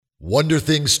Wonder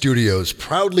Things Studios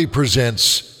proudly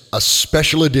presents a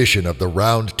special edition of the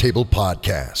Round Table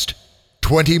Podcast,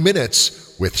 20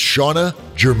 Minutes with Shauna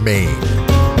Germain.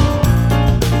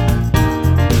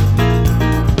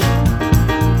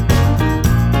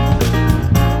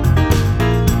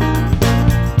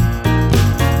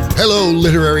 Hello,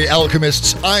 literary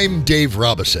alchemists. I'm Dave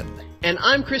Robison. And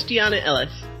I'm Christiana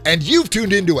Ellis. And you've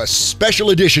tuned into a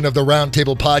special edition of the Round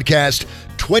Table Podcast,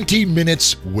 20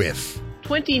 Minutes with.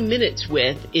 20 Minutes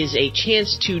With is a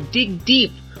chance to dig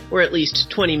deep, or at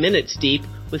least 20 minutes deep,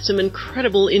 with some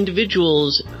incredible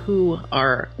individuals who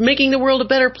are making the world a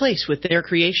better place with their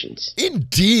creations.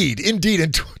 Indeed.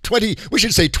 And 20, we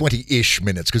should say 20-ish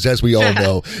minutes, because as we all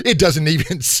know, it doesn't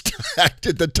even stack.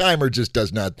 The timer just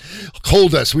does not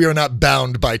hold us. We are not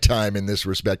bound by time in this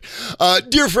respect.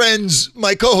 Dear friends,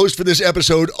 my co-host for this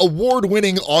episode,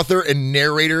 award-winning author and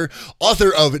narrator,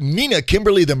 author of Nina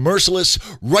Kimberly the Merciless,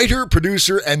 writer,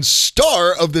 producer, and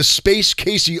star of the Space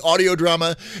Casey audio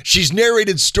drama. She's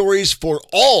narrated stories for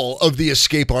all of the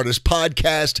Escape Artist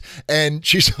podcast, and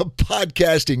she's a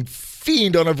podcasting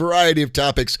fiend on a variety of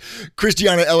topics.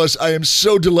 Christiana Ellis, I am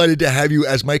so delighted to have you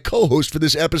as my co-host for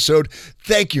this episode.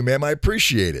 Thank you, ma'am. I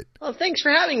appreciate it. Well, thanks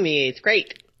for having me. It's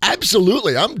great.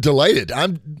 Absolutely. I'm delighted.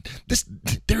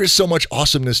 There is so much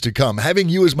awesomeness to come. Having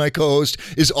you as my co-host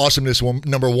is awesomeness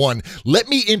number one. Let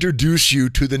me introduce you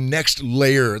to the next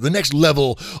layer, the next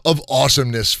level of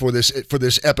awesomeness for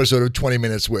this episode of 20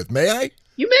 Minutes With. May I?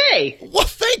 You may. Well,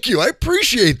 thank you. I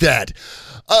appreciate that.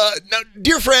 Now,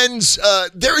 dear friends,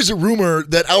 there is a rumor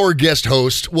that our guest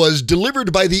host was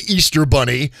delivered by the Easter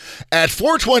Bunny at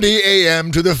 4:20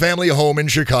 a.m. to the family home in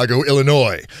Chicago,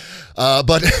 Illinois.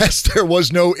 But as there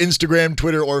was no Instagram,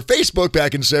 Twitter, or Facebook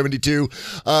back in 72,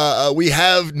 we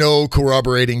have no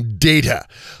corroborating data.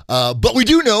 But we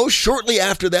do know shortly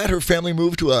after that, her family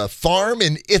moved to a farm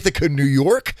in Ithaca, New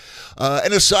York.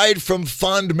 And aside from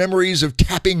fond memories of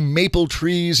tapping maple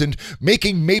trees and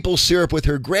making maple syrup with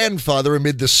her grandfather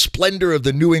amid the splendor of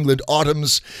the New England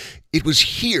autumns, it was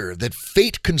here that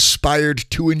fate conspired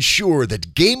to ensure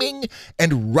that gaming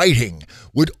and writing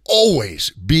would always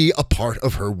be a part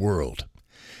of her world.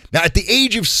 Now, at the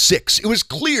age of 6, it was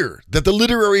clear that the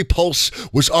literary pulse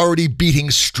was already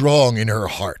beating strong in her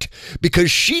heart,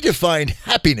 because she defined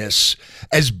happiness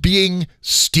as being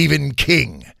Stephen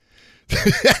King.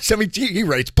 I mean, he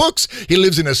writes books, he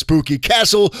lives in a spooky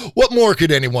castle. What more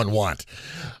could anyone want?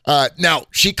 Now,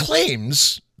 she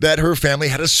claims that her family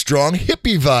had a strong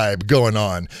hippie vibe going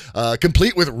on,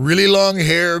 complete with really long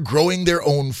hair, growing their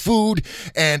own food,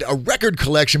 and a record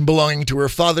collection belonging to her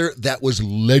father that was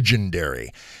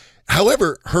legendary.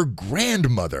 However, her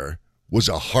grandmother was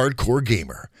a hardcore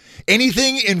gamer.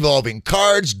 Anything involving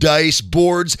cards, dice,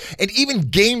 boards, and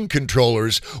even game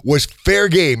controllers was fair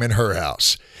game in her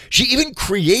house. She even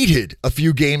created a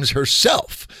few games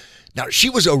herself. Now, she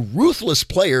was a ruthless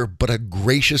player, but a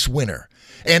gracious winner,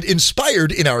 and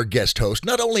inspired in our guest host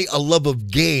not only a love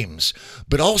of games,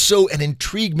 but also an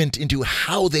intriguement into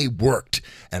how they worked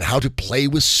and how to play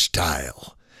with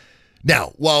style.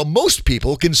 Now, while most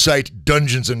people can cite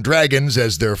Dungeons & Dragons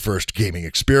as their first gaming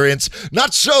experience,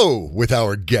 not so with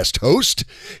our guest host.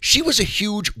 She was a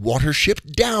huge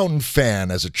Watership Down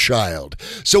fan as a child,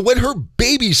 so when her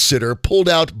babysitter pulled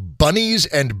out bunnies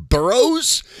and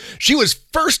burrows, she was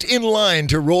first in line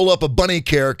to roll up a bunny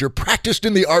character practiced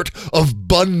in the art of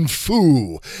bun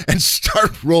fu and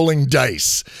start rolling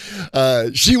dice.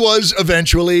 She was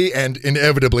eventually and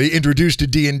inevitably introduced to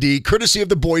D&D courtesy of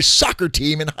the boys' soccer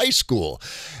team in high school.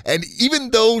 And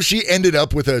even though she ended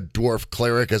up with a dwarf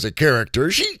cleric as a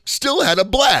character, she still had a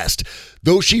blast,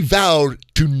 though she vowed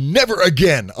to never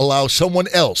again allow someone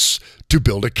else to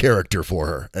build a character for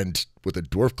her. And with a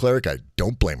dwarf cleric, I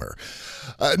don't blame her.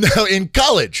 Now, in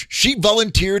college, she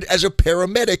volunteered as a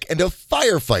paramedic and a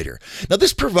firefighter. Now,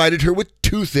 this provided her with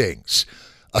two things: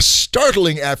 a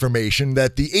startling affirmation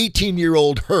that the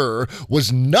 18-year-old her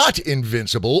was not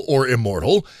invincible or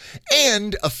immortal,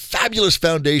 and a fabulous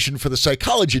foundation for the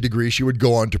psychology degree she would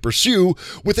go on to pursue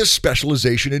with a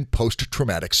specialization in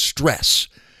post-traumatic stress.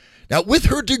 Now, with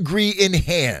her degree in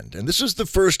hand, and this is the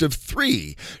first of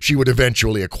 3 she would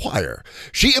eventually acquire,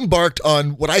 she embarked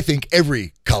on what I think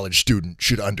every college student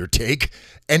should undertake: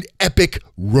 an epic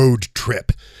road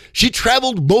trip. She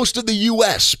traveled most of the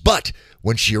U.S., but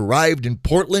when she arrived in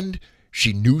Portland,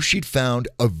 she knew she'd found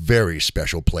a very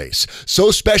special place. So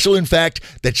special, in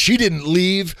fact, that she didn't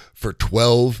leave for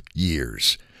 12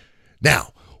 years.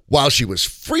 Now, while she was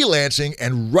freelancing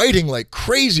and writing like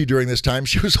crazy during this time,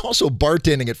 she was also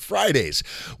bartending at Fridays,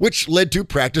 which led to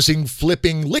practicing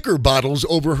flipping liquor bottles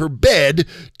over her bed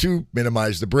to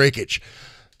minimize the breakage.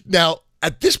 Now,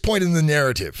 at this point in the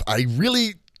narrative, I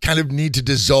really kind of need to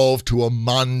dissolve to a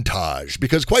montage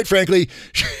because, quite frankly,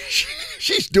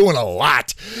 she's doing a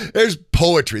lot. There's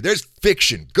poetry, there's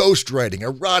fiction, ghostwriting,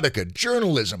 erotica,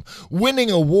 journalism, winning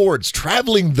awards,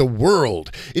 traveling the world.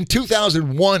 In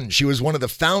 2001, she was one of the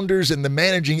founders and the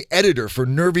managing editor for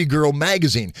Nervy Girl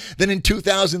magazine. Then in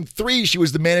 2003, she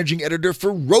was the managing editor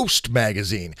for Roast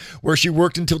magazine, where she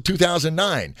worked until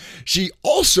 2009. She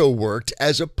also worked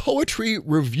as a poetry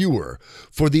reviewer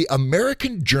for the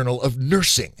American Journal of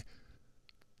Nursing,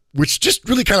 which just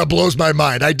really kind of blows my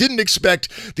mind. I didn't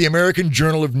expect the American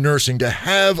Journal of Nursing to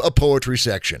have a poetry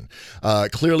section.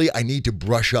 Clearly, I need to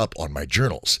brush up on my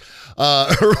journals.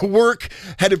 Her work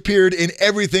had appeared in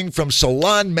everything from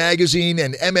Salon Magazine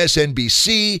and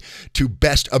MSNBC to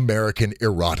Best American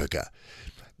Erotica.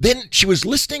 Then she was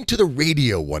listening to the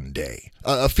radio one day,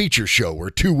 a feature show where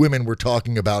two women were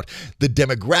talking about the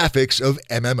demographics of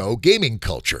MMO gaming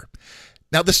culture.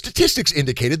 Now, the statistics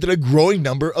indicated that a growing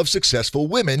number of successful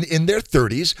women in their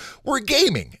 30s were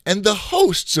gaming, and the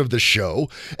hosts of the show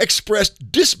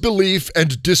expressed disbelief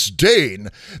and disdain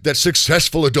that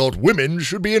successful adult women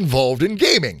should be involved in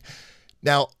gaming.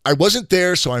 Now, I wasn't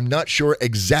there, so I'm not sure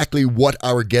exactly what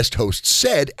our guest host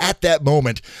said at that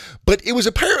moment, but it was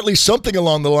apparently something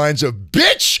along the lines of,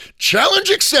 "Bitch, challenge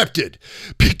accepted,"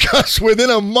 because within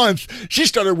a month, she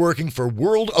started working for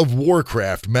World of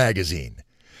Warcraft magazine.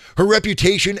 Her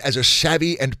reputation as a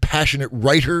savvy and passionate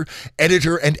writer,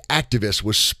 editor, and activist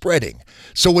was spreading.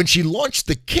 So when she launched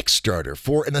the Kickstarter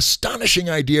for an astonishing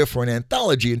idea for an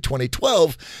anthology in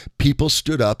 2012, people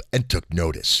stood up and took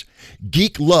notice.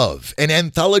 Geek Love, an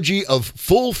anthology of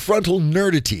full frontal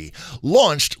nerdity,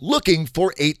 launched looking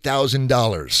for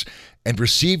 $8,000 and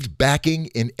received backing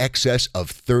in excess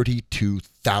of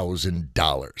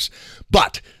 $32,000.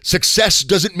 But success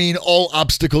doesn't mean all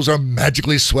obstacles are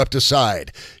magically swept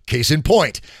aside. Case in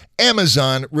point,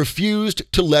 Amazon refused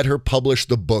to let her publish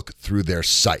the book through their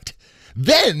site.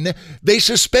 Then they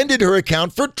suspended her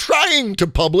account for trying to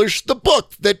publish the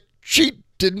book that she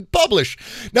didn't publish.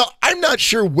 Now, I'm not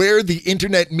sure where the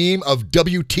internet meme of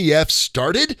WTF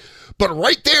started, but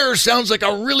right there sounds like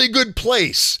a really good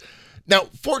place. Now,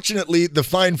 fortunately, the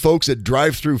fine folks at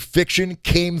Drive-Thru Fiction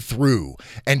came through,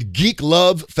 and Geek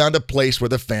Love found a place where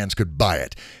the fans could buy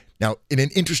it. Now, in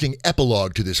an interesting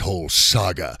epilogue to this whole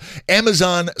saga,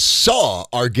 Amazon saw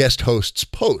our guest host's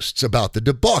posts about the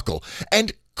debacle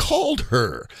and called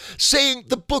her, saying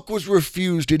the book was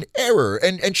refused in error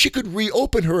and she could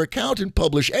reopen her account and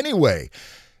publish anyway.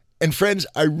 And friends,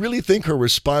 I really think her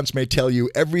response may tell you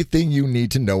everything you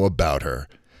need to know about her.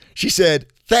 She said,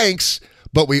 "Thanks,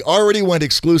 but we already went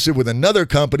exclusive with another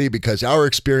company because our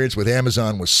experience with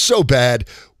Amazon was so bad,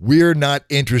 we're not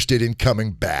interested in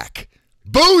coming back."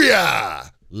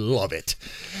 Booyah! Love it.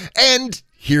 And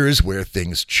here is where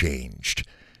things changed.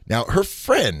 Now, her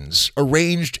friends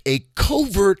arranged a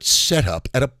covert setup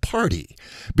at a party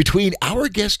between our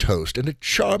guest host and a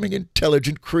charming,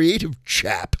 intelligent, creative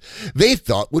chap they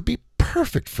thought would be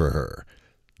perfect for her.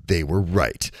 They were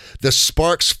right. The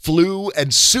sparks flew,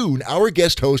 and soon our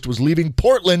guest host was leaving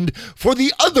Portland for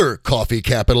the other coffee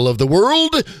capital of the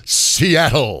world,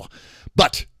 Seattle.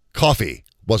 But coffee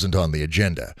wasn't on the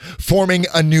agenda. Forming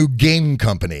a new game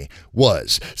company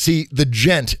was. See, the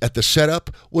gent at the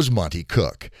setup was Monty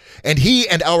Cook, and he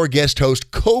and our guest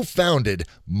host co-founded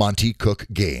Monty Cook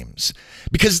Games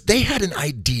because they had an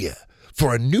idea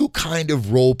for a new kind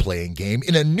of role-playing game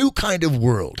in a new kind of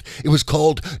world. It was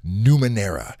called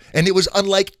Numenera, and it was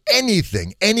unlike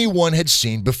anything anyone had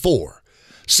seen before.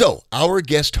 So our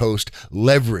guest host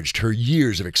leveraged her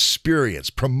years of experience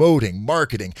promoting,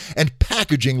 marketing, and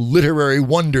packaging literary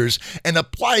wonders and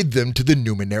applied them to the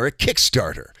Numenera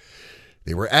Kickstarter.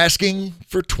 They were asking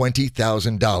for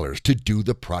 $20,000 to do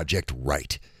the project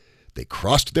right. They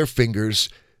crossed their fingers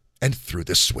and threw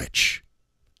the switch.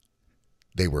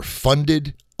 They were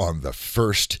funded on the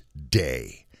first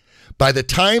day. By the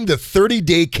time the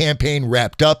 30-day campaign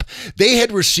wrapped up, they had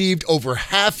received over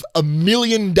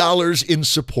 $500,000 in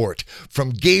support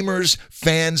from gamers,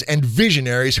 fans, and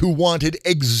visionaries who wanted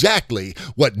exactly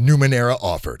what Numenera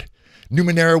offered.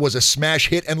 Numenera was a smash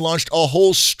hit and launched a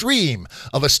whole stream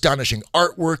of astonishing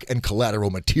artwork and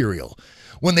collateral material.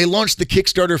 When they launched the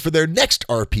Kickstarter for their next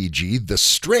RPG, The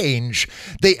Strange,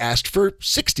 they asked for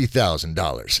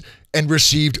 $60,000 and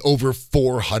received over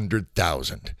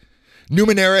 $400,000.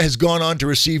 Numenera has gone on to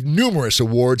receive numerous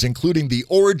awards, including the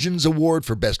Origins Award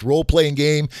for Best Role-Playing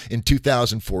Game in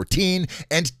 2014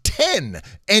 and 10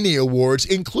 ENnie Awards,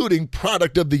 including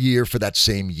Product of the Year for that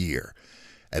same year.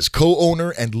 As co-owner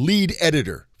and lead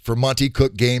editor For Monte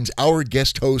Cook Games, our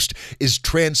guest host is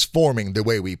transforming the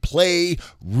way we play,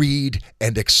 read,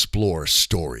 and explore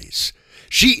stories.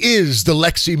 She is the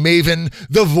Lexi Maven,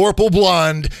 the Vorpal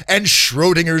Blonde, and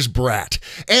Schrodinger's Brat.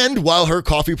 And while her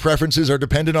coffee preferences are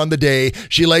dependent on the day,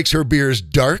 she likes her beers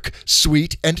dark,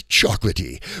 sweet, and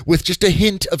chocolatey, with just a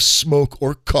hint of smoke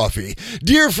or coffee.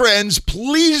 Dear friends,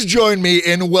 please join me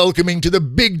in welcoming to the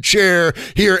big chair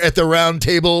here at the round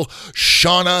table,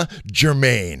 Shauna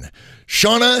Germain.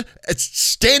 Shauna,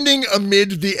 standing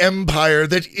amid the empire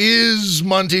that is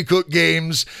Monte Cook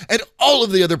Games and all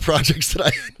of the other projects that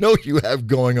I know you have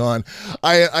going on,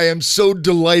 I am so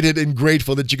delighted and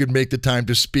grateful that you could make the time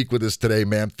to speak with us today,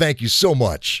 ma'am. Thank you so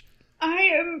much.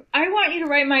 I want you to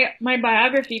write my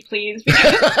biography, please.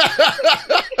 Because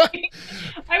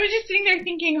I was just sitting there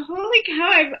thinking, holy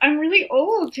cow, I'm really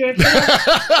old to have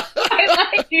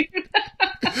my life.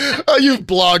 Oh, you've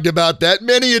blogged about that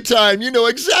many a time. You know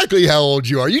exactly how old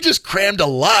you are. You just crammed a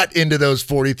lot into those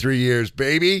 43 years,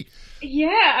 baby.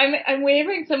 Yeah, I'm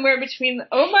wavering somewhere between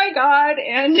oh my god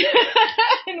and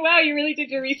and wow, you really did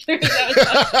your research.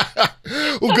 That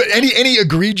was Well, good. Any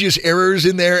egregious errors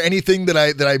in there? Anything that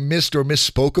I missed or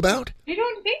misspoke about? I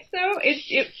don't think so.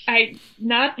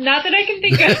 Not that I can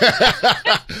think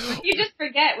of. You just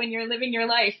forget when you're living your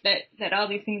life that all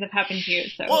these things have happened to you.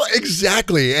 So. Well,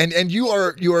 exactly. And you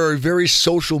are a very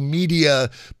social media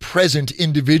present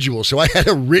individual. So I had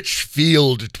a rich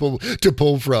field to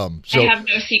pull from. So I have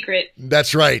no secret.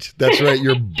 That's right. That's right.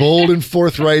 You're bold and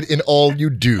forthright in all you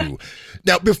do.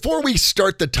 Now, before we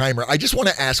start the timer, I just want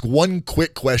to ask one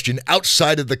quick question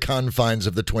outside of the confines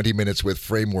of the 20 minutes with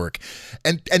framework.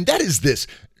 And that is this.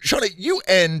 Shauna, you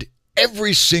end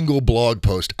every single blog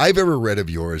post I've ever read of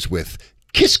yours with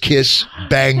kiss, kiss,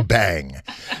 bang, bang.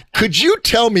 Could you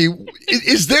tell me,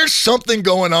 is there something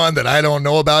going on that I don't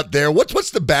know about there? What's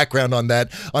the background on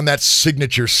that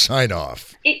signature sign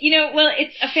off?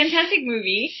 It's a fantastic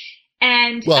movie.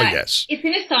 And yes, it's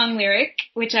in a song lyric,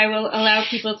 which I will allow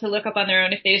people to look up on their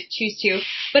own if they just choose to.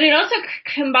 But it also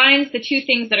combines the two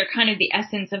things that are kind of the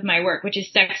essence of my work, which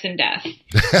is sex and death.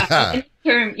 In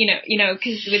term,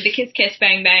 because with the kiss, kiss,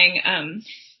 bang, bang,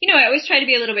 I always try to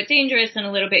be a little bit dangerous and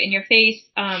a little bit in your face,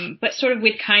 but sort of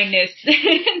with kindness.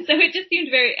 And so it just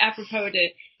seemed very apropos to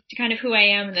kind of who I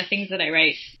am and the things that I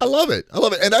write. I love it.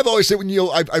 And I've always said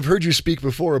I've heard you speak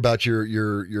before about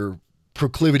your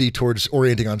proclivity towards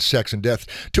orienting on sex and death,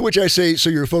 to which I say, so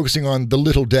you're focusing on the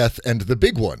little death and the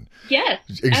big one. Yes,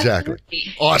 exactly.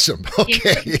 Absolutely. Awesome.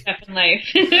 Okay. Stuff in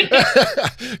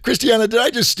life. Christiana, did I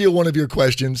just steal one of your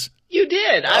questions? You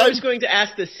did. I was going to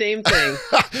ask the same thing.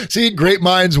 See, great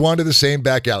minds wander the same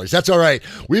back alleys. That's all right.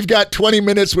 We've got 20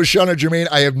 minutes with Shauna Germain.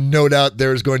 I have no doubt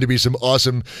there's going to be some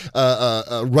awesome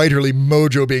writerly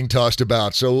mojo being tossed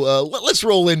about. So let's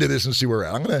roll into this and see where we're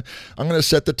at. I'm gonna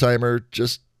set the timer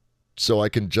just so I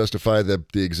can justify the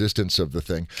existence of the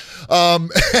thing.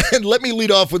 And let me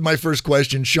lead off with my first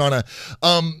question, Shauna.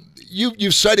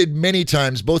 You've cited many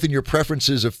times, both in your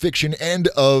preferences of fiction and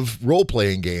of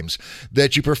role-playing games,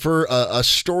 that you prefer a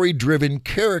story-driven,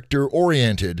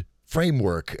 character-oriented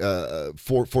framework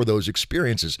for those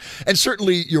experiences. And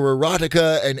certainly your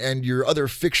erotica and your other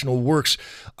fictional works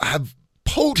have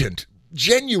potent,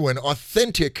 genuine,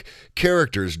 authentic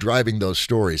characters driving those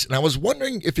stories. And I was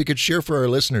wondering if you could share for our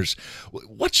listeners,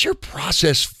 what's your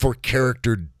process for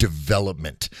character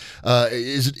development?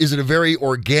 Is it a very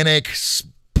organic,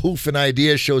 poof, an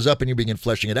idea shows up and you begin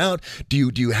fleshing it out? Do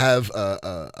you have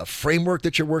a framework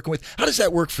that you're working with? How does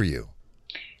that work for you?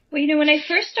 Well, when I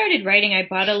first started writing, I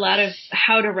bought a lot of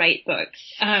how to write books.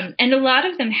 And a lot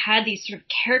of them had these sort of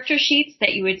character sheets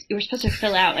that you were supposed to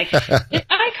fill out, like the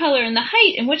eye color and the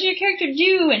height and what does your character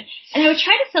do? And I would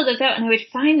try to fill those out and I would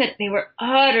find that they were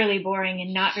utterly boring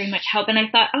and not very much help. And I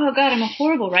thought, oh God, I'm a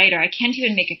horrible writer. I can't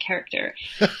even make a character.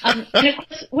 And of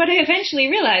course, what I eventually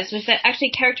realized was that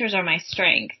actually characters are my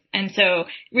strength. And so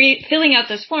filling out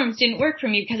those forms didn't work for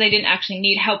me because I didn't actually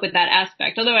need help with that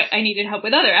aspect, although I needed help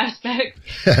with other aspects.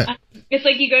 It's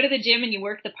like you go to the gym and you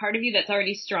work the part of you that's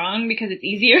already strong because it's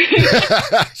easier.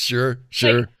 Sure.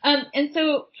 And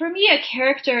so for me,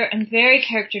 I'm very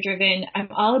character driven. I'm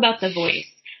all about the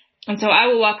voice. And so I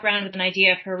will walk around with an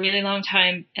idea for a really long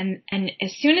time. And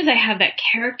as soon as I have that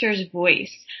character's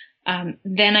voice,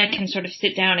 then I can sort of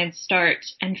sit down and start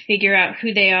and figure out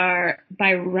who they are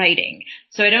by writing.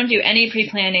 So I don't do any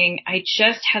pre-planning. I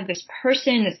just have this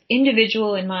person, this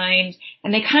individual in mind,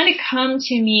 and they kind of come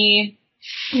to me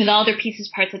with all their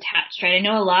pieces, parts attached, right? I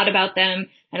know a lot about them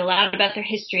and a lot about their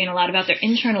history and a lot about their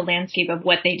internal landscape of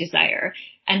what they desire.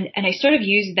 And I sort of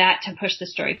use that to push the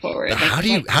story forward. How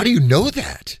do you know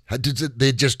that? Did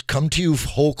they just come to you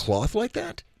whole cloth like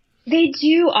that? They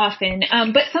do often,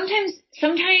 but sometimes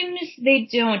they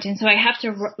don't, and so I have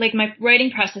to, like, my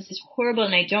writing process is horrible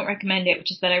and I don't recommend it,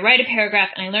 which is that I write a paragraph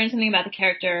and I learn something about the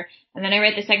character, and then I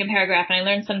write the second paragraph and I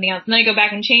learn something else, and then I go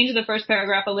back and change the first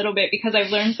paragraph a little bit because I've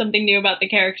learned something new about the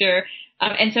character,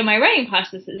 and so my writing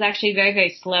process is actually very,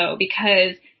 very slow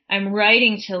because I'm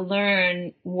writing to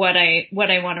learn what I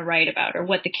want to write about or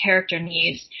what the character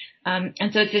needs. And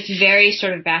so it's this very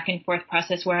sort of back and forth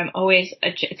process where I'm always,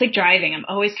 it's like driving. I'm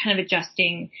always kind of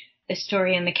adjusting the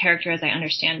story and the character as I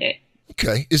understand it.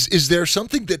 Okay. Is there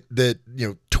something that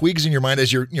twigs in your mind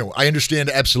as you're, I understand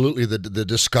absolutely the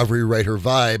discovery writer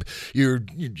vibe.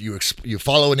 You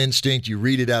follow an instinct, you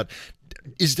read it out.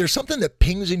 Is there something that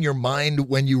pings in your mind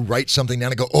when you write something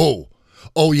down and go,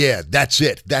 oh yeah, that's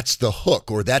it. That's the hook,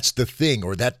 or that's the thing,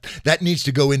 or that needs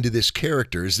to go into this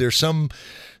character. Is there some,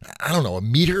 I don't know, a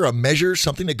meter, a measure,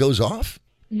 something that goes off?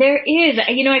 There is.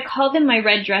 I call them my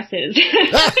red dresses.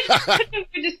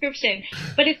 For description.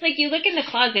 But it's like you look in the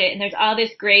closet and there's all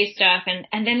this gray stuff,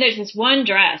 and then there's this one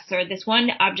dress or this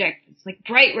one object that's like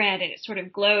bright red and it sort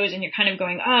of glows, and you're kind of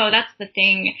going, oh, that's the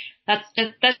thing. That's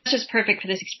just perfect for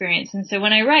this experience. And so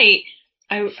when I write,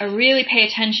 I really pay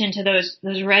attention to those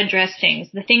red dress things.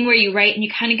 The thing where you write and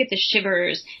you kind of get the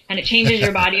shivers and it changes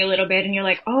your body a little bit and you're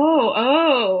like,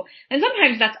 oh. And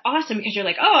sometimes that's awesome because you're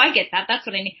like, oh, I get that. That's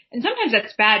what I need. And sometimes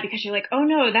that's bad because you're like, oh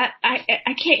no, that I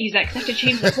can't use that because I have to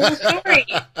change the whole story.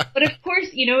 But of course,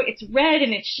 it's red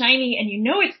and it's shiny and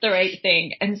it's the right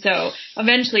thing. And so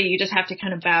eventually you just have to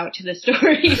kind of bow to the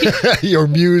story. Your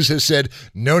muse has said,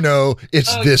 no,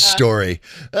 it's this story.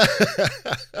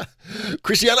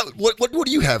 Christiana, what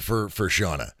do you have for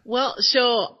Shauna? Well,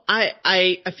 so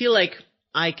I feel like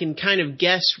I can kind of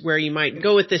guess where you might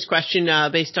go with this question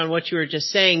based on what you were just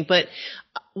saying. But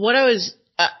what I was,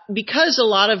 because a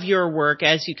lot of your work,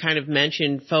 as you kind of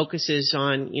mentioned, focuses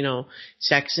on,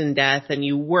 sex and death, and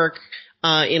you work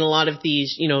in a lot of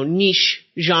these, niche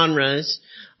genres,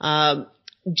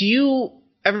 do you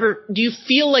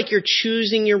feel like you're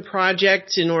choosing your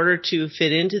projects in order to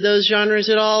fit into those genres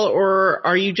at all? Or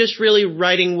are you just really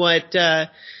writing what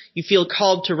you feel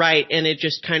called to write, and it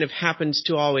just kind of happens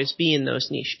to always be in those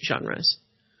niche genres?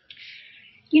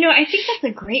 I think that's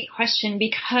a great question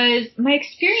because my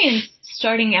experience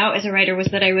starting out as a writer was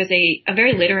that I was a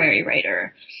very literary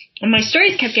writer. And my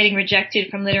stories kept getting rejected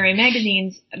from literary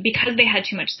magazines because they had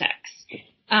too much sex.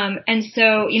 And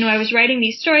so, I was writing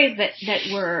these stories that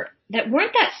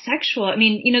weren't that sexual. I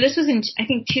mean, this was in, I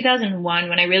think, 2001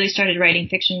 when I really started writing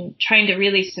fiction, trying to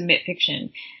really submit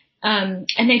fiction. And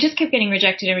they just kept getting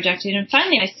rejected. And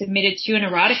finally I submitted to an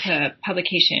erotica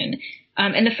publication.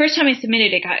 And the first time I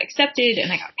submitted, it got accepted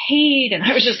and I got paid, and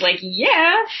I was just like,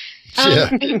 yeah. So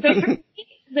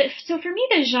for me,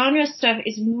 the genre stuff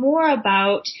is more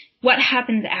about what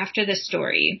happens after the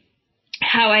story,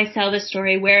 how I sell the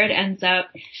story, where it ends up,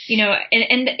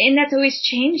 and that's always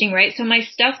changing, right? So my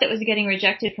stuff that was getting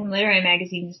rejected from literary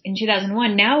magazines in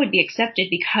 2001 now would be accepted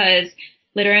because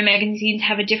literary magazines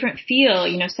have a different feel.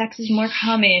 Sex is more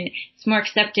common, it's more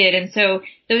accepted. And so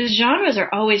those genres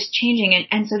are always changing.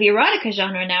 And so the erotica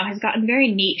genre now has gotten very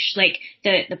niche. Like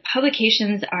the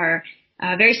publications are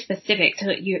very specific.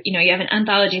 So you have an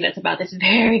anthology that's about this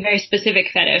very, very specific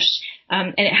fetish.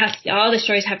 And all the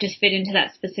stories have to fit into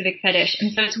that specific fetish.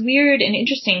 And so it's weird and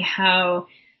interesting how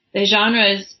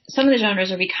some of the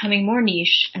genres are becoming more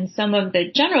niche and some of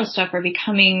the general stuff are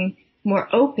becoming more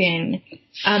open.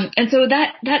 And so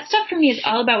that stuff for me is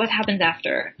all about what happens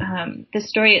after. The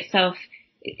story itself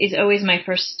is always my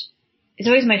first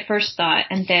thought,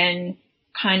 and then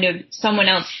kind of someone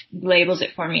else labels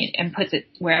it for me and puts it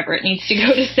wherever it needs to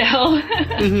go to sell.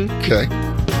 Mm-hmm. Okay.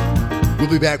 We'll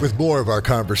be back with more of our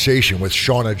conversation with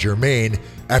Shauna Germain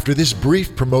after this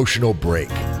brief promotional break.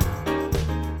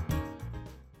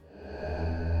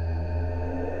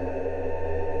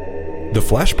 The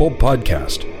Flashbulb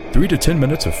Podcast. 3 to 10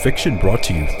 minutes of fiction brought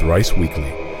to you thrice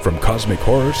weekly. From cosmic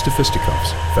horrors to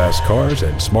fisticuffs, fast cars,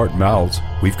 and smart mouths,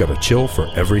 we've got a chill for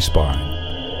every spine.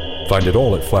 Find it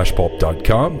all at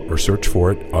flashpulp.com or search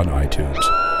for it on iTunes.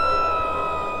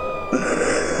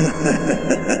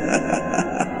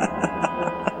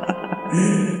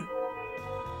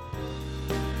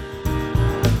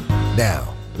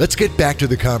 Now, let's get back to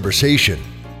the conversation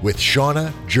with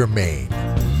Shauna Germain.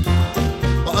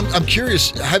 I'm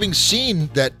curious, having seen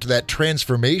that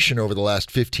transformation over the last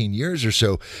 15 years or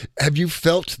so, have you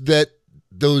felt that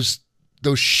those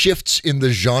shifts in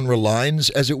the genre lines,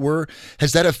 as it were,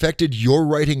 has that affected your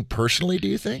writing personally, do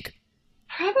you think?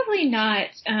 Probably not.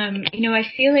 I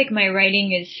feel like my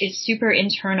writing is super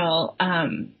internal.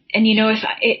 you know,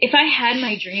 if I had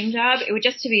my dream job, it would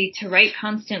just be to write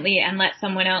constantly and let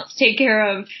someone else take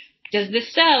care of, does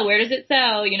this sell? Where does it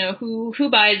sell? You know, who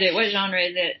buys it? What genre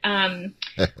is it?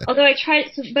 Although I try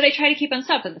to keep on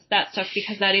top of that stuff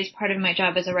because that is part of my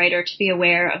job as a writer, to be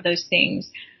aware of those things.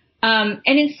 And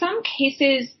in some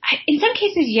cases,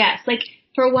 yes. Like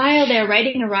for a while there,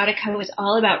 writing erotica was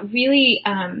all about really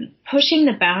pushing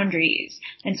the boundaries.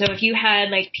 And so if you had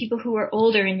like people who were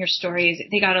older in your stories,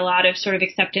 they got a lot of sort of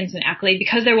acceptance and accolade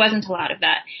because there wasn't a lot of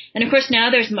that. And of course now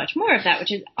there's much more of that,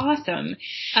 which is awesome.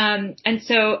 And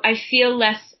so I feel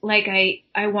less like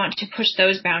I want to push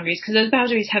those boundaries because those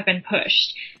boundaries have been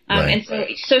pushed. Right.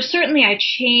 And so certainly I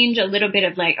change a little bit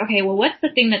of like, okay, well, what's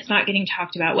the thing that's not getting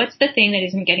talked about? What's the thing that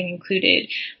isn't getting included?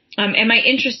 Am I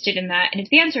interested in that? And if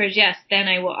the answer is yes, then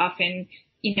I will often,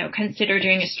 you know, consider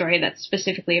doing a story that's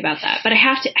specifically about that. But I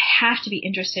have to be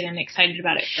interested and excited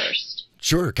about it first.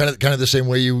 Sure, kind of the same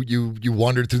way you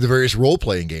wandered through the various role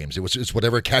playing games. It's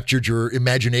whatever captured your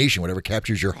imagination, whatever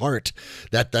captures your heart.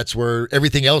 That's where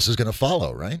everything else is going to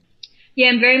follow, right? Yeah,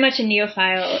 I'm very much a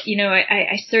neophile. You know,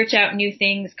 I search out new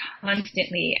things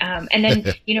constantly. And then,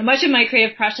 you know, much of my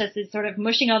creative process is sort of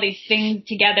mushing all these things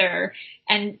together.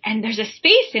 And there's a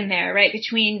space in there, right?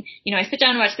 Between, you know, I sit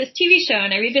down and watch this TV show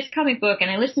and I read this comic book and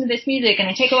I listen to this music and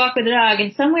I take a walk with a dog.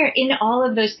 And somewhere in all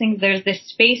of those things, there's this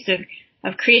space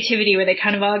of creativity where they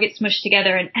kind of all get smushed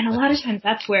together. And a lot of times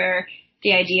that's where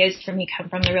the ideas for me come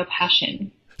from, the real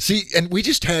passion. See, and we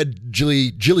just had Jilly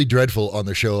Dreadful on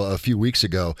the show a few weeks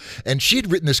ago, and she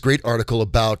had written this great article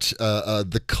about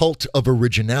the cult of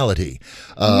originality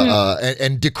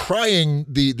and decrying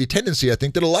the tendency, I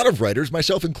think, that a lot of writers,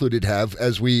 myself included, have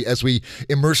as we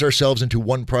immerse ourselves into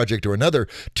one project or another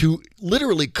to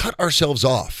literally cut ourselves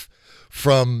off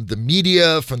from the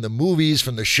media, from the movies,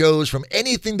 from the shows, from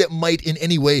anything that might in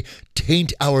any way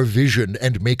taint our vision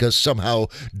and make us somehow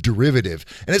derivative.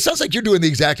 And it sounds like you're doing the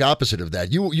exact opposite of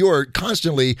that. You are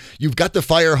constantly, you've got the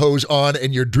fire hose on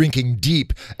and you're drinking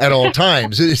deep at all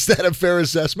times. Is that a fair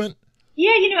assessment?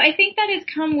 Yeah, you know, I think that has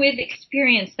come with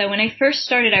experience, though. When I first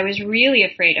started, I was really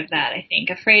afraid of that, I think.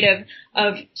 Afraid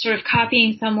of sort of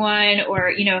copying someone or,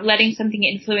 you know, letting something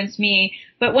influence me.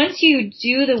 But once you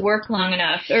do the work long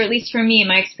enough, or at least for me,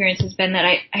 my experience has been that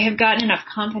I have gotten enough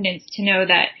confidence to know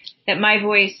that my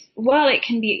voice, it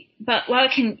can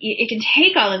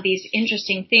take all of these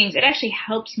interesting things, it actually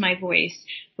helps my voice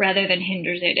rather than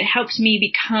hinders it. It helps me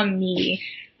become me.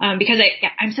 Because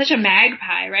I'm such a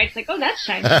magpie, right? It's like, oh, that's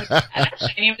shiny. That's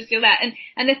shiny. I'm going to steal that.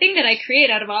 And the thing that I create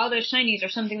out of all those shinies are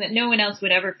something that no one else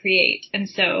would ever create. And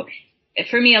so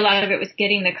for me, a lot of it was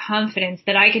getting the confidence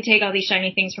that I could take all these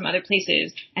shiny things from other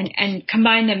places and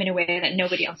combine them in a way that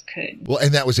nobody else could. Well,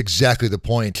 and that was exactly the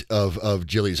point of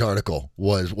Jilly's article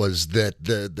was that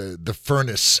the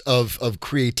furnace of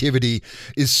creativity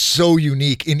is so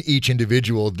unique in each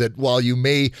individual that while you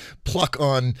may pluck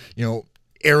on, you know,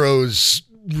 Arrow's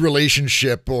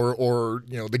relationship or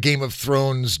you know, the Game of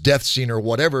Thrones death scene or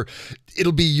whatever,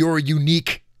 it'll be your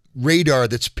unique radar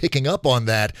that's picking up on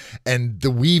that, and the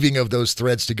weaving of those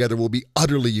threads together will be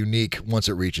utterly unique once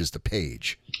it reaches the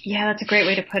page. Yeah, that's a great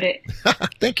way to put it.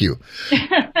 Thank you.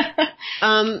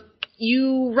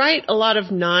 You write a lot of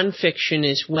nonfiction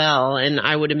as well, and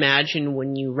I would imagine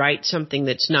when you write something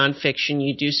that's nonfiction,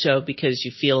 you do so because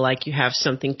you feel like you have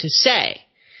something to say.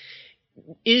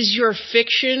 Is your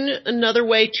fiction another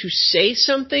way to say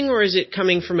something, or is it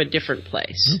coming from a different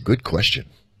place? Good question.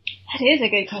 That is a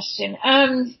good question.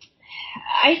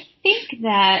 I think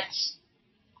that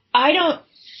I don't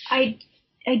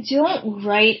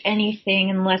write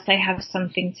anything unless I have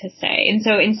something to say. And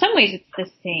so in some ways it's the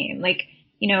same. Like,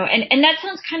 you know, and that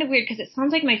sounds kind of weird because it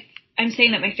sounds like I'm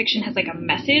saying that my fiction has like a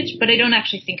message, but I don't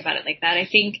actually think about it like that. I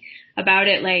think about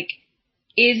it like,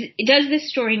 does this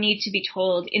story need to be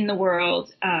told in the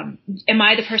world? Am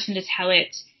I the person to tell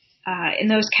it?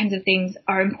 And those kinds of things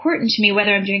are important to me,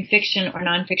 whether I'm doing fiction or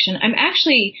nonfiction. I'm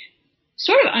actually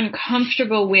sort of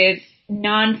uncomfortable with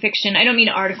nonfiction. I don't mean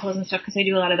articles and stuff because I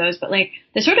do a lot of those, but like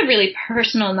the sort of really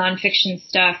personal nonfiction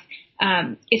stuff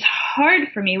is hard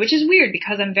for me, which is weird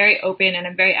because I'm very open and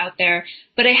I'm very out there.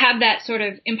 But I have that sort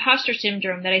of imposter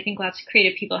syndrome that I think lots of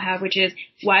creative people have, which is,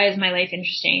 why is my life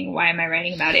interesting? Why am I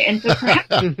writing about it? And so perhaps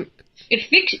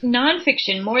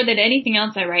nonfiction, more than anything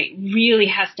else I write, really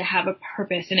has to have a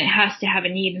purpose and it has to have a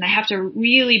need. And I have to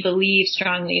really believe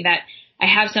strongly that I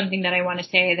have something that I want to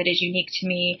say that is unique to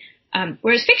me.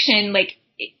 Whereas fiction, like,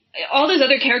 all those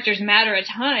other characters matter a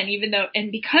ton,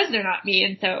 and because they're not me.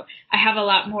 And so I have a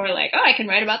lot more like, I can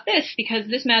write about this because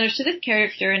this matters to this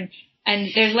character.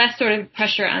 And there's less sort of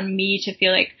pressure on me to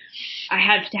feel like I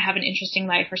have to have an interesting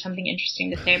life or something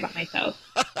interesting to say about myself.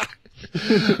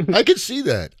 I can see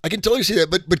that. I can totally see that.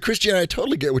 But Christiane, I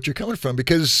totally get what you're coming from,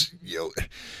 because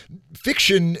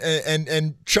fiction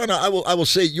and Shauna, I will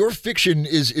say your fiction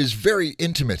is very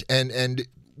intimate and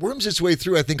worms its way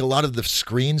through, I think, a lot of the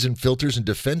screens and filters and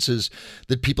defenses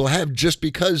that people have, just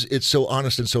because it's so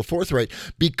honest and so forthright,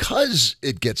 because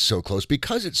it gets so close,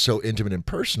 because it's so intimate and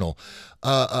personal.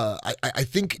 I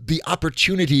think the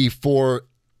opportunity for,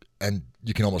 and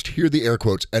you can almost hear the air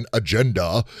quotes, an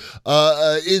agenda,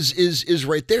 is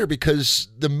right there, because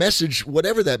the message,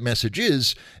 whatever that message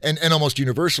is, and almost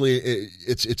universally,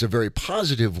 it's a very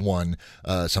positive one.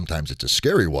 Sometimes it's a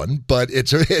scary one, but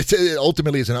it's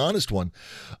ultimately it's an honest one.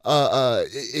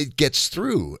 It gets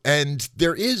through, and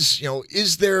there is,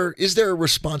 is there a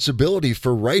responsibility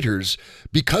for writers,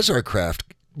 because our craft,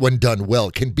 when done well,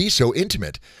 can be so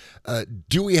intimate?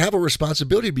 Do we have a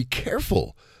responsibility to be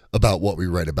careful about what we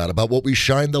write about what we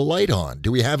shine the light on? Do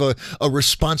we have a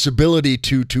responsibility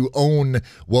to own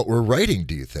what we're writing,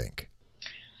 do you think?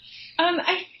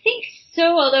 I think so,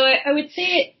 although I would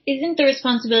say it isn't the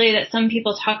responsibility that some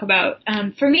people talk about.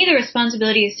 For me, the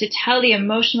responsibility is to tell the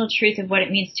emotional truth of what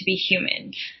it means to be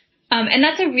human. And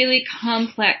that's a really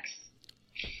complex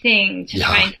thing to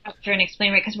try and capture and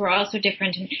explain, right? Because we're all so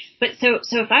different. But so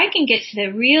if I can get to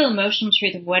the real emotional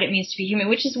truth of what it means to be human,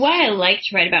 which is why I like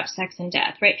to write about sex and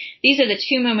death, right? These are the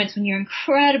two moments when you're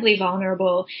incredibly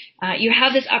vulnerable. You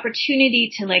have this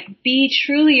opportunity to be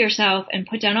truly yourself and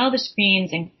put down all the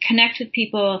screens and connect with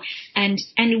people. And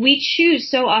we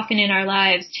choose so often in our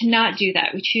lives to not do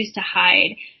that. We choose to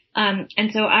hide.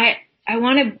 And so I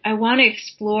want to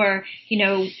explore,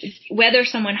 whether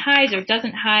someone hides or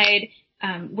doesn't hide,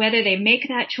 whether they make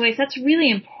that choice. That's really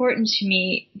important to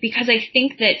me, because I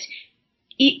think that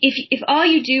if all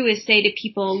you do is say to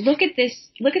people, look at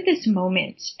this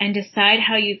moment and decide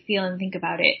how you feel and think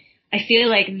about it, I feel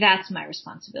like that's my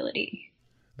responsibility.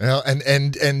 Well,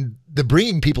 and the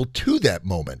bringing people to that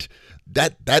moment,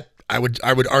 that I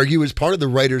would argue is part of the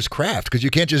writer's craft, because you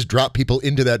can't just drop people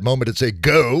into that moment and say,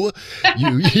 go.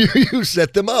 You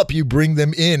set them up, you bring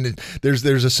them in. There's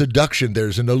a seduction,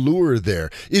 there's an allure there.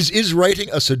 Is writing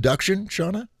a seduction,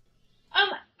 Shauna?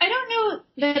 I don't know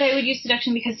that I would use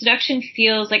seduction, because seduction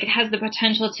feels like it has the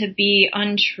potential to be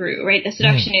untrue, right? The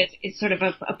seduction is sort of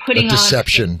a putting on.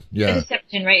 Deception, a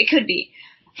deception, right? It could be.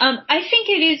 I think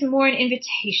it is more an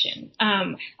invitation.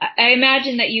 I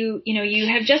imagine that you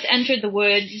have just entered the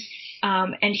woods,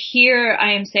 and here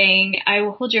I am saying, I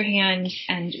will hold your hand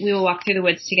and we will walk through the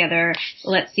woods together.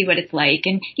 Let's see what it's like.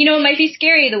 And, it might be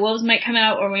scary. The wolves might come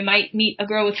out, or we might meet a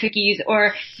girl with cookies,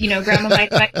 or, grandma might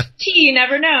buy tea. You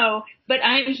never know. But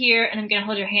I'm here and I'm going to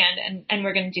hold your hand and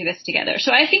we're going to do this together.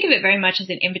 So I think of it very much as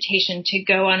an invitation to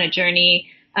go on a journey,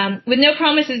 with no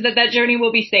promises that journey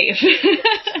will be safe.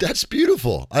 That's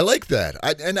beautiful. I like that.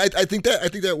 I think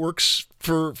that works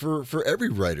for every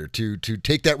writer to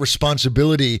take that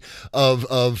responsibility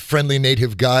of friendly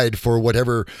native guide for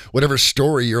whatever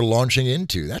story you're launching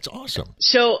into. That's awesome.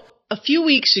 So a few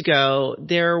weeks ago,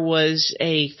 there was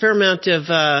a fair amount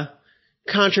of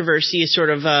controversy, a sort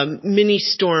of mini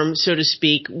storm, so to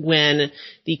speak, when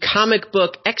the comic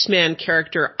book X-Man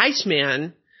character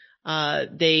Iceman,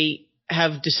 they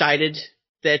have decided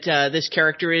that this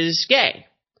character is gay.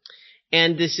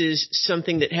 And this is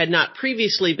something that had not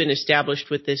previously been established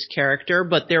with this character,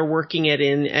 but they're working it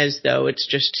in as though it's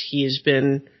just he has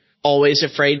been always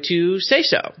afraid to say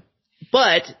so.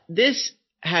 But this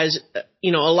has, a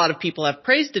lot of people have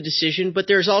praised the decision, but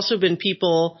there's also been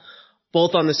people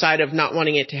both on the side of not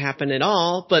wanting it to happen at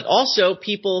all, but also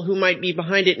people who might be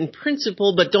behind it in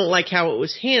principle but don't like how it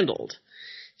was handled.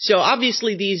 So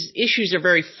obviously these issues are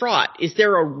very fraught. Is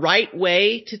there a right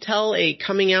way to tell a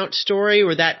coming out story,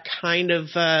 or that kind of,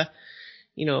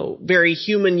 very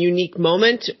human, unique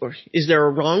moment? Or is there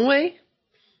a wrong way?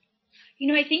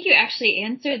 I think you actually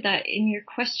answered that in your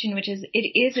question, which is,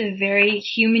 it is a very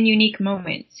human, unique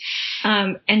moment.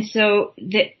 And so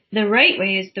the right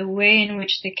way is the way in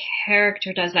which the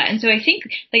character does that. And so I think,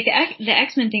 the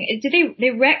X-Men thing, did they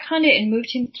retconned it and moved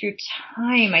him through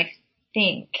time, I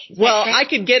think. Well, I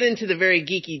could get into the very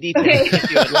geeky details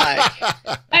if you would like.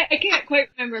 I can't quite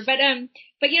remember, but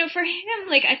for him,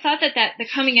 I thought that the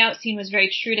coming out scene was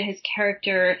very true to his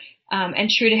character, and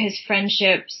true to his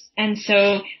friendships. And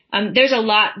so, there's a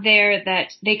lot there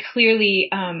that they clearly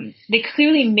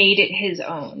made it his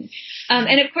own.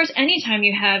 And of course, anytime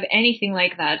you have anything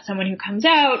like that, someone who comes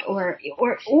out or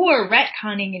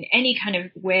retconning in any kind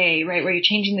of way, right, where you're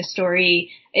changing the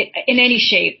story in any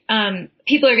shape,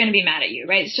 people are going to be mad at you,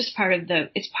 right? It's just part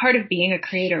of being a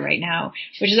creator right now,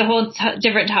 which is a whole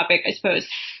different topic, I suppose.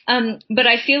 But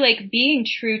I feel like being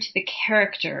true to the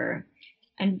character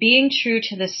and being true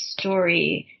to the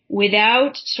story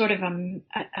without sort of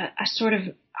a sort of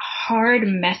hard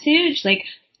message, like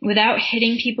without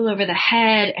hitting people over the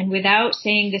head and without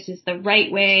saying this is the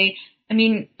right way. I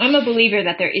mean, I'm a believer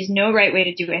that there is no right way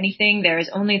to do anything. There is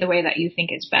only the way that you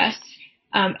think is best.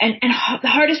 And the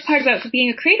hardest part about being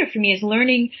a creator for me is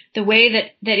learning the way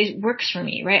that it works for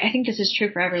me, right? I think this is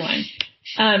true for everyone.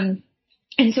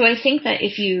 And so I think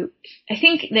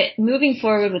that moving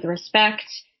forward with respect,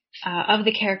 of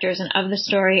the characters and of the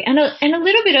story and a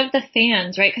little bit of the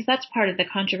fans, right? Because that's part of the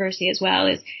controversy as well,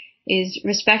 is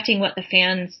respecting what the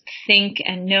fans think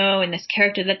and know in this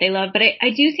character that they love. But I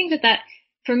do think that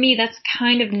for me, that's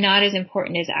kind of not as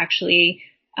important as actually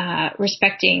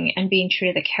respecting and being true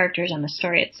to the characters and the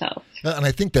story itself. And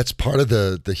I think that's part of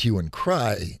the hue and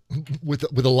cry with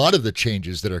a lot of the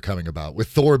changes that are coming about, with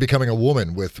Thor becoming a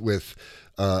woman, with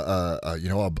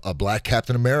a black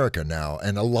Captain America now,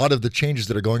 and a lot of the changes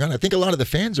that are going on. I think a lot of the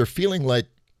fans are feeling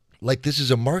like this is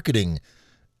a marketing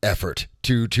effort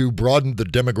to broaden the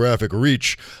demographic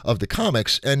reach of the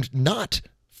comics and not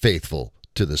faithful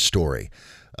to the story.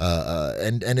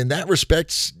 And in that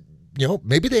respect,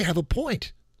 maybe they have a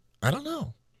point. I don't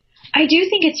know. I do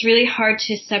think it's really hard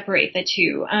to separate the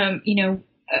two,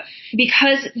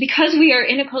 because we are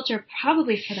in a culture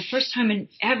probably for the first time in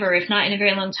ever, if not in a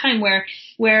very long time,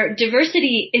 where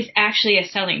diversity is actually a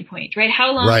selling point, right?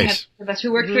 How long have those of us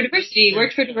who worked for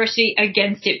diversity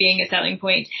against it being a selling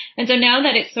point? And so now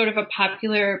that it's sort of a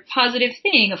popular positive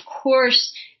thing, of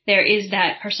course, there is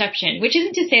that perception, which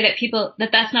isn't to say that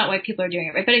that's not why people are doing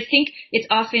it, right? But I think it's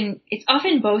often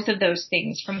both of those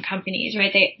things from companies,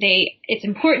 right? It's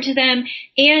important to them,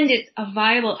 and it's a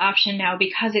viable option now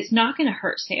because it's not going to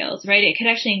hurt sales, right? It could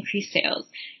actually increase sales.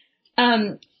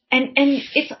 And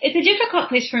it's a difficult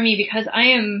place for me because I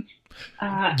am.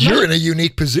 You're in a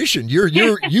unique position. You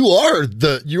are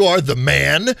the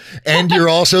man, and you're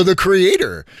also the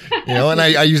creator. And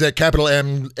I use that capital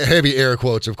M, heavy air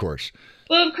quotes, of course.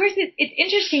 Well, of course, it's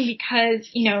interesting because,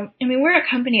 we're a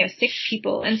company of 6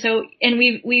 people. And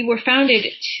we were founded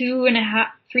 2.5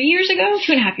 years ago,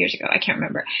 I can't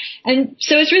remember. And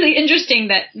so it's really interesting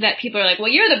that people are like, well,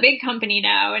 you're the big company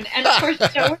now. And of course,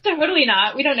 we're totally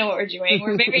not. We don't know what we're doing.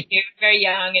 We're very new, very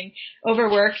young and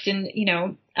overworked and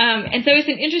so it's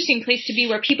an interesting place to be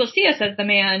where people see us as the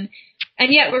man.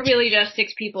 And yet we're really just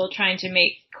 6 people trying to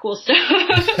make cool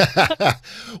stuff.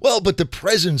 Well, but the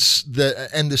presence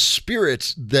and the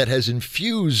spirit that has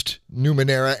infused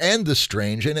Numenera and The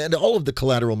Strange and all of the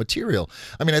collateral material.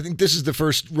 I mean, I think this is the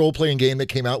first role-playing game that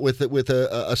came out with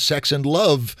a sex and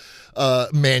love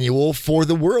manual for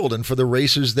the world and for the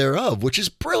races thereof, which is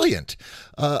brilliant.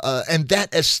 And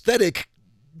that aesthetic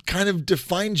kind of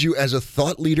defines you as a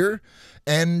thought leader.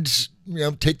 And,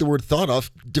 take the word thought off,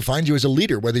 defines you as a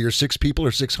leader, whether you're 6 people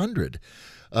or 600.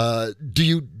 Do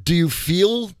you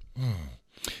feel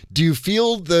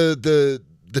the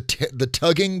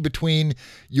tugging between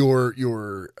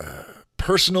your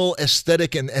personal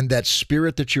aesthetic and that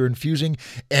spirit that you're infusing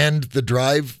and the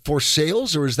drive for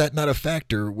sales, or is that not a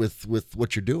factor with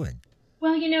what you're doing?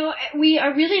 Well, we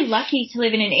are really lucky to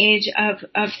live in an age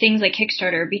of things like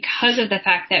Kickstarter because of the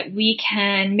fact that we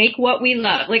can make what we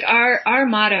love. Like our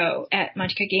motto at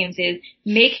Monte Games is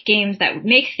make things that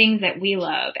we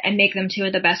love and make them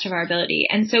to the best of our ability.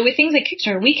 And so with things like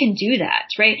Kickstarter, we can do that,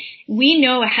 right? We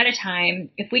know ahead of time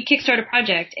if we kickstart a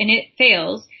project and it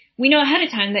fails, we know ahead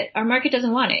of time that our market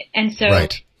doesn't want it. And so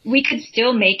we could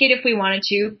still make it if we wanted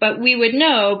to, but we would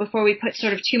know before we put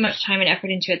sort of too much time and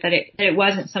effort into it that it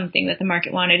wasn't something that the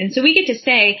market wanted. And so we get to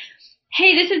say,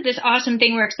 hey, this is this awesome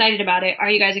thing. We're excited about it.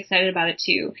 Are you guys excited about it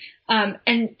too? And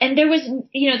there was,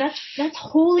 that's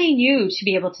wholly new to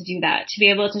be able to do that, to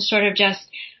be able to sort of just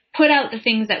put out the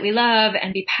things that we love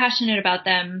and be passionate about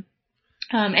them,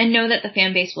 and know that the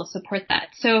fan base will support that.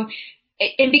 So,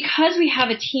 and because we have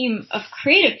a team of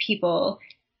creative people,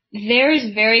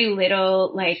 there's very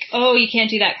little like, oh, you can't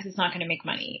do that because it's not going to make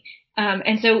money.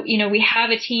 And so, we have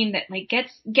a team that like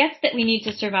gets that we need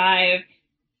to survive.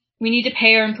 We need to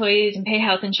pay our employees and pay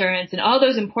health insurance and all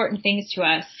those important things to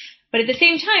us. But at the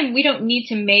same time, we don't need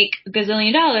to make $1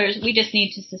 gazillion. We just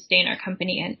need to sustain our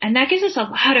company. And that gives us a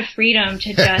lot of freedom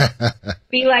to just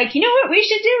be like, you know what we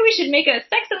should do? We should make a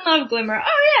sex and love glimmer.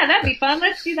 Oh yeah, that'd be fun.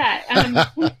 Let's do that.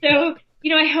 So,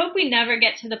 I hope we never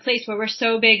get to the place where we're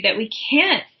so big that we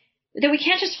can't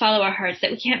just follow our hearts,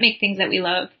 that we can't make things that we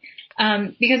love.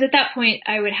 Because at that point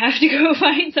I would have to go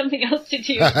find something else to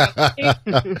do.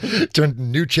 Turn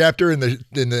new chapter in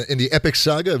the epic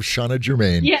saga of Shauna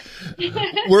Germain. Yeah.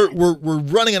 We're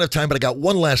running out of time, but I got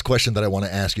one last question that I want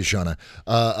to ask you, Shauna.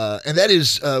 And that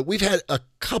is, we've had a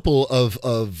couple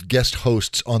of guest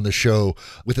hosts on the show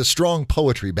with a strong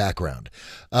poetry background.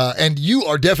 And you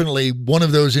are definitely one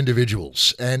of those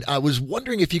individuals. And I was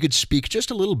wondering if you could speak just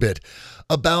a little bit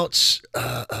about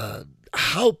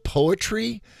how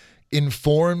poetry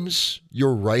informs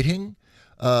your writing,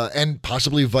 and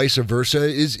possibly vice versa.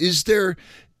 Is there,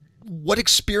 what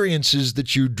experiences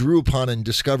that you drew upon and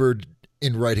discovered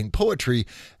in writing poetry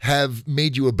have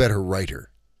made you a better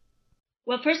writer?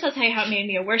 Well, first I'll tell you how it made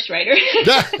me a worse writer, which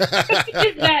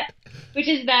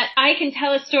is that I can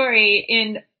tell a story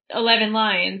in 11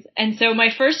 lines. And so my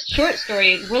first short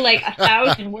stories were like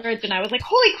 1,000 words, and I was like,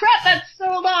 holy crap, that's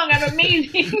so long. I'm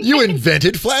amazing. You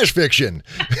invented flash fiction.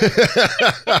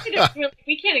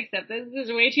 We can't accept this. This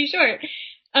is way too short.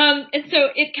 And so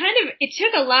it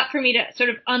took a lot for me to sort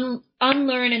of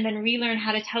unlearn and then relearn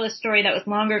how to tell a story that was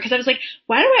longer. Cause I was like,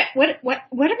 what am I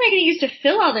going to use to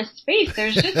fill all this space?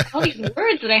 There's just all these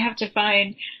words that I have to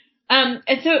find.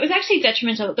 And so it was actually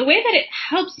detrimental. The way that it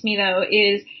helps me though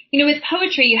is, with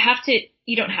poetry, you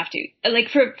don't have to. Like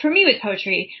for me with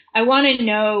poetry, I want to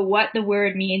know what the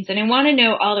word means, and I want to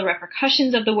know all the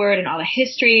repercussions of the word and all the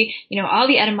history, all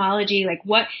the etymology, like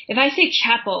if I say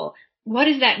chapel, what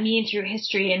does that mean through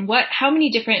history, and how many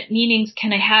different meanings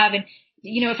can I have? And,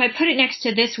 if I put it next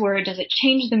to this word, does it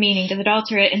change the meaning? Does it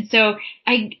alter it? And so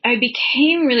I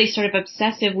became really sort of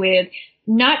obsessive with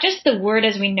not just the word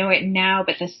as we know it now,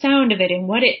 but the sound of it and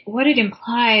what it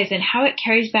implies and how it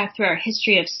carries back through our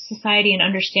history of society and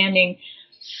understanding.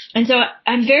 And so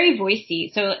I'm very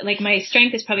voicey. So like my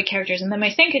strength is probably characters, and then my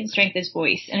second strength is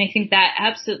voice. And I think that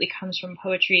absolutely comes from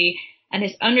poetry and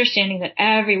this understanding that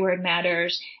every word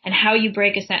matters, and how you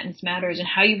break a sentence matters, and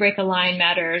how you break a line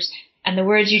matters, and the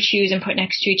words you choose and put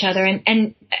next to each other.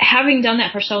 And having done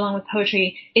that for so long with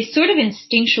poetry, it's sort of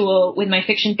instinctual with my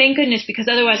fiction. Thank goodness, because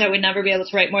otherwise I would never be able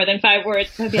to write more than 5 words.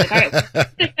 So I'd be like, all right,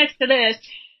 put this next to this.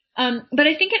 But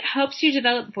I think it helps you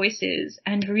develop voices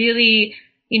and really,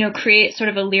 create sort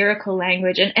of a lyrical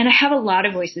language. And I have a lot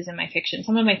of voices in my fiction.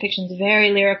 Some of my fiction is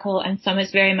very lyrical, and some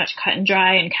is very much cut and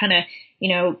dry and kind of,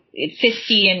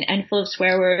 fisty and full of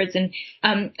swear words. And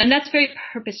that's very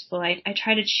purposeful. I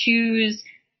try to choose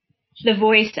the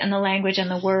voice and the language and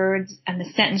the words and the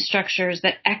sentence structures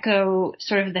that echo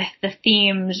sort of the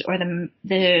themes or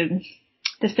the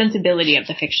sensibility of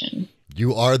the fiction.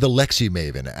 You are the Lexi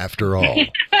Maven, after all.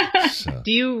 So.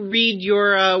 Do you read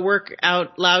your work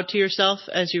out loud to yourself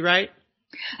as you write?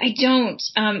 I don't.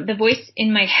 The voice is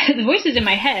in my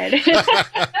head.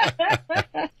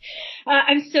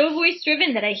 I'm so voice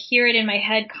driven that I hear it in my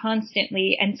head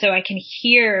constantly, and so I can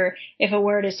hear if a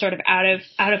word is sort of out of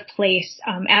place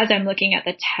as I'm looking at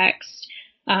the text.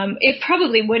 It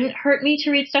probably wouldn't hurt me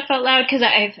to read stuff out loud, because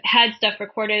I've had stuff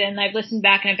recorded and I've listened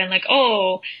back and I've been like,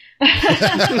 oh.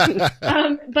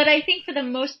 But I think for the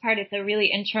most part, it's a really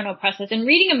internal process. And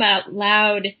reading them out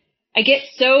loud, I get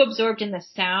so absorbed in the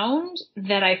sound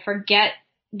that I forget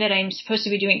that I'm supposed to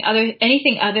be doing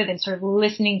anything other than sort of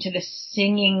listening to the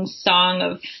singing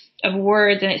song of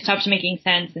words, and it stops making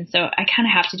sense. And so I kind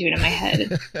of have to do it in my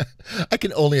head. I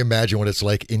can only imagine what it's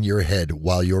like in your head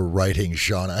while you're writing,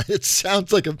 Shauna. It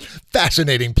sounds like a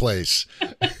fascinating place.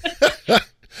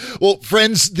 Well,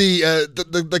 friends,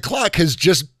 the clock has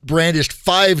just brandished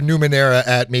 5 Numenera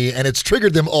at me, and it's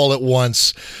triggered them all at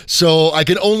once. So I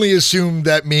can only assume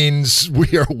that means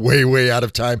we are way, way out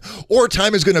of time. Or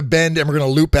time is going to bend, and we're going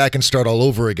to loop back and start all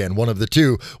over again. One of the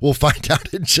two. We'll find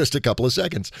out in just a couple of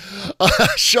seconds.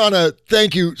 Shauna,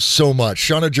 thank you so much.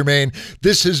 Shauna Germain,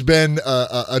 this has been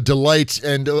a delight,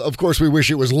 and of course we wish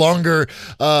it was longer,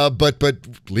 but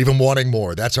leave them wanting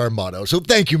more. That's our motto. So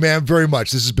thank you, ma'am, very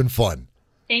much. This has been fun.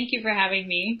 Thank you for having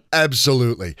me.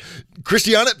 Absolutely.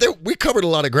 Christiana, we covered a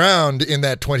lot of ground in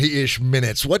that 20-ish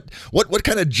minutes. What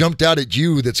kind of jumped out at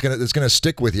you that's gonna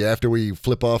stick with you after we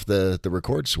flip off the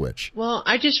record switch? Well,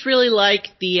 I just really like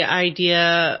the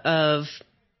idea of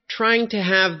trying to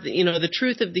have, the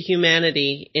truth of the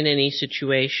humanity in any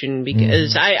situation,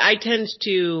 because I tend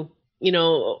to,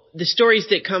 the stories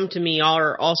that come to me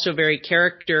are also very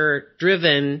character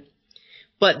driven,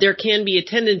 but there can be a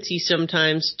tendency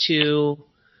sometimes to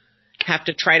have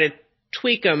to try to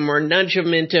tweak them or nudge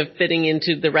them into fitting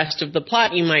into the rest of the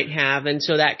plot you might have. And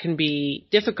so that can be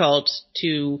difficult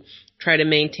to try to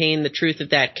maintain the truth of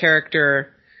that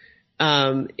character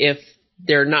if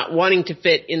they're not wanting to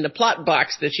fit in the plot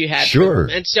box that you had. Sure.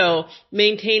 And so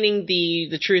maintaining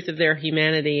the truth of their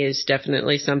humanity is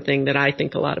definitely something that I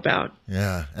think a lot about.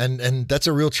 Yeah. And that's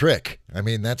a real trick. I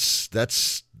mean, that's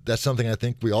something I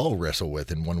think we all wrestle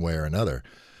with in one way or another.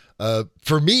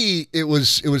 For me, it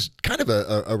was kind of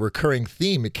a recurring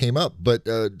theme. It came up, but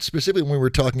specifically when we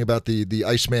were talking about the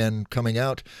Iceman coming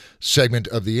out segment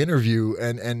of the interview,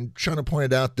 and Shauna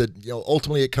pointed out that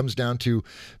ultimately it comes down to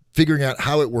figuring out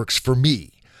how it works for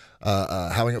me,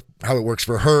 how it works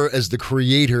for her as the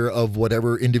creator of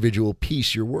whatever individual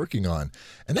piece you're working on.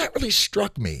 And that really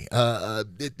struck me.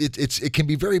 It can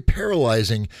be very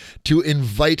paralyzing to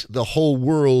invite the whole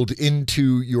world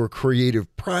into your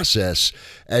creative process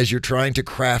as you're trying to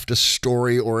craft a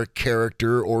story or a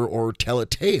character or tell a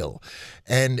tale.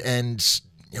 And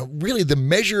really the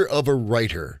measure of a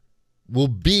writer will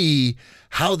be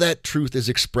how that truth is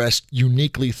expressed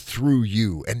uniquely through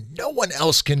you, and nobody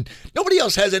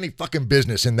else has any fucking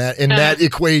business in that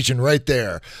equation right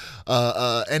there.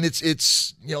 And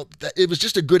it was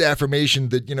just a good affirmation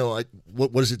that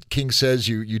what is it King says,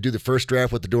 you do the first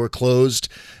draft with the door closed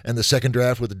and the second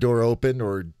draft with the door open,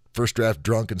 or first draft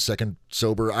drunk and second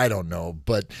sober. I don't know,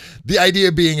 but the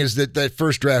idea being is that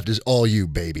first draft is all you,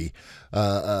 baby,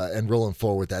 and rolling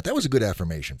forward with that. That was a good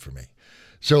affirmation for me.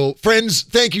 So, friends,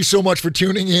 thank you so much for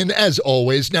tuning in, as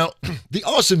always. Now, the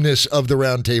awesomeness of the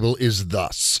Roundtable is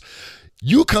thus.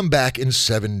 You come back in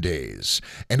 7 days,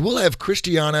 and we'll have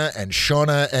Christiana and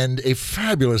Shauna and a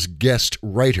fabulous guest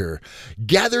writer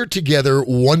gather together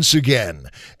once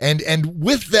again. And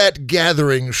with that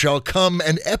gathering shall come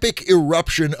an epic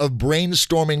eruption of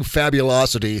brainstorming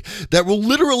fabulosity that will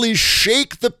literally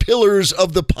shake the pillars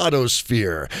of the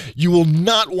podosphere. You will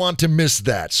not want to miss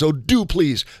that. So do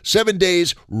please, 7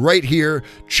 days right here,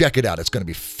 check it out. It's going to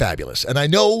be fabulous. And I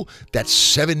know that's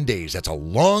 7 days. That's a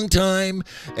long time.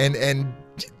 And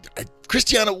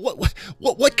Christiana,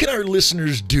 what can our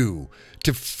listeners do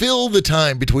to fill the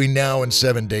time between now and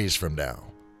 7 days from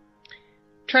now?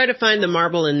 Try to find the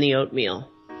marble in the oatmeal.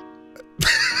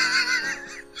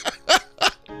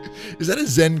 Is that a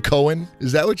Zen koan?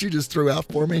 Is that what you just threw out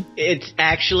for me? It's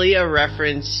actually a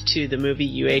reference to the movie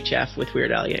UHF with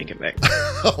Weird Al Yankovic.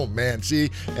 Oh, man. See?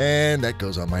 And that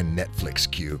goes on my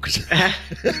Netflix queue.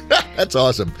 That's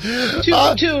awesome.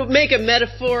 To make a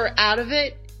metaphor out of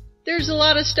it, there's a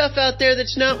lot of stuff out there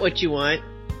that's not what you want.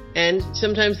 And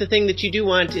sometimes the thing that you do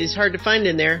want is hard to find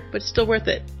in there, but it's still worth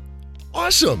it.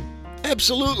 Awesome.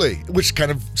 Absolutely. Which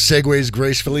kind of segues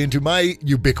gracefully into my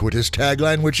ubiquitous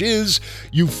tagline, which is,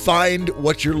 you find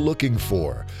what you're looking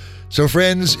for. So,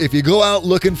 friends, if you go out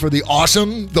looking for the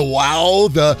awesome, the wow,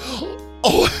 the,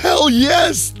 oh, hell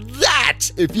yes,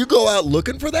 that, if you go out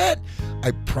looking for that, I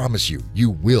promise you,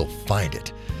 you will find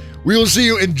it. We will see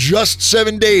you in just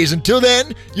 7 days. Until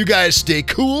then, you guys stay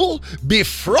cool, be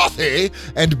frothy,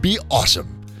 and be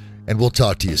awesome. And we'll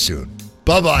talk to you soon.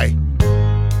 Bye-bye.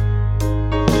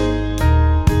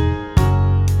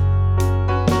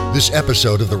 This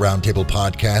episode of the Roundtable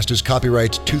Podcast is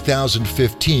copyright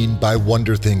 2015 by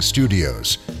Wonder Thing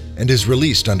Studios and is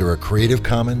released under a Creative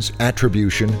Commons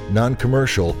Attribution,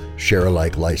 Non-Commercial,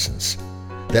 Share-alike license.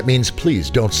 That means please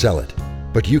don't sell it,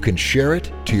 but you can share it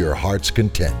to your heart's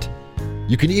content.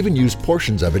 You can even use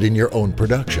portions of it in your own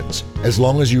productions, as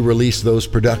long as you release those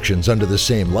productions under the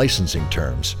same licensing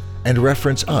terms and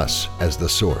reference us as the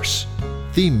source.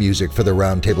 Theme music for the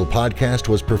Roundtable Podcast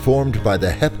was performed by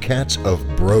the Hepcats of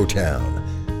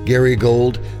Brotown, Gary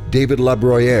Gold, David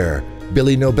Labroyere,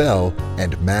 Billy Nobel,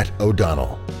 and Matt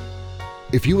O'Donnell.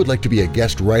 If you would like to be a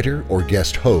guest writer or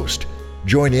guest host,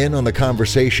 join in on the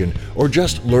conversation, or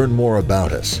just learn more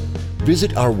about us,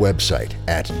 visit our website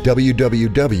at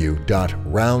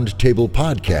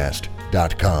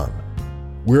www.roundtablepodcast.com.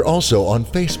 We're also on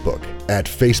Facebook at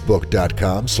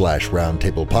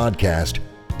facebook.com/roundtablepodcast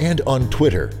and on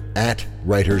Twitter at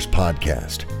Writers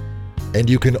Podcast. And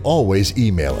you can always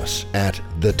email us at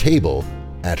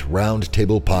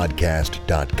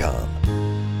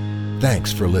thetable@roundtablepodcast.com.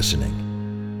 Thanks for listening.